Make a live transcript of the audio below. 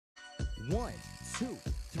1, 2,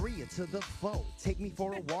 3 into the 4. Take me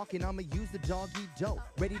for a walk and I'ma use the doggy dough.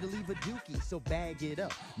 Ready to leave a dookie, so bag it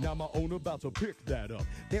up. Now my owner about to pick that up.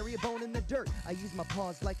 Bury a bone in the dirt, I use my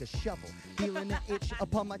paws like a shovel. Feeling an itch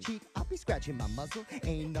upon my cheek, I'll be scratching my muzzle.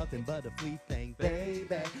 Ain't nothing but a flea thing, baby.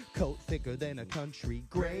 Coat thicker than a country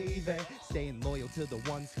gravy. Staying loyal to the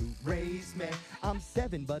ones who raised me. I'm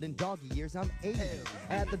 7, but in doggy years I'm 8.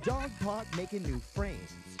 At the dog park making new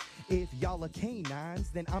friends. If y'all are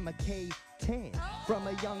canines, then I'm a K10. From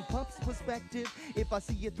a young pup's perspective, if I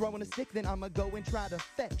see you throwing a stick, then I'ma go and try to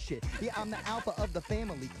fetch it. Yeah, I'm the alpha of the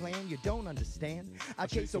family clan, you don't understand. I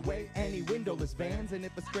chase away any windowless vans, and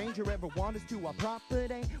if a stranger ever wanders to our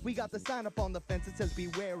property, we got the sign up on the fence that says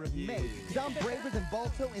beware of me. Cause I'm braver than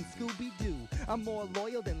Balto and Scooby-Doo. I'm more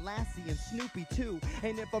loyal than Lassie and Snoopy too.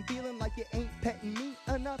 And if I'm feeling like you ain't petting me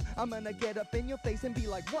enough, I'm gonna get up in your face and be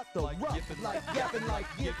like, what the ruff? Like yapping like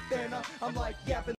yipping. I'm like yapping.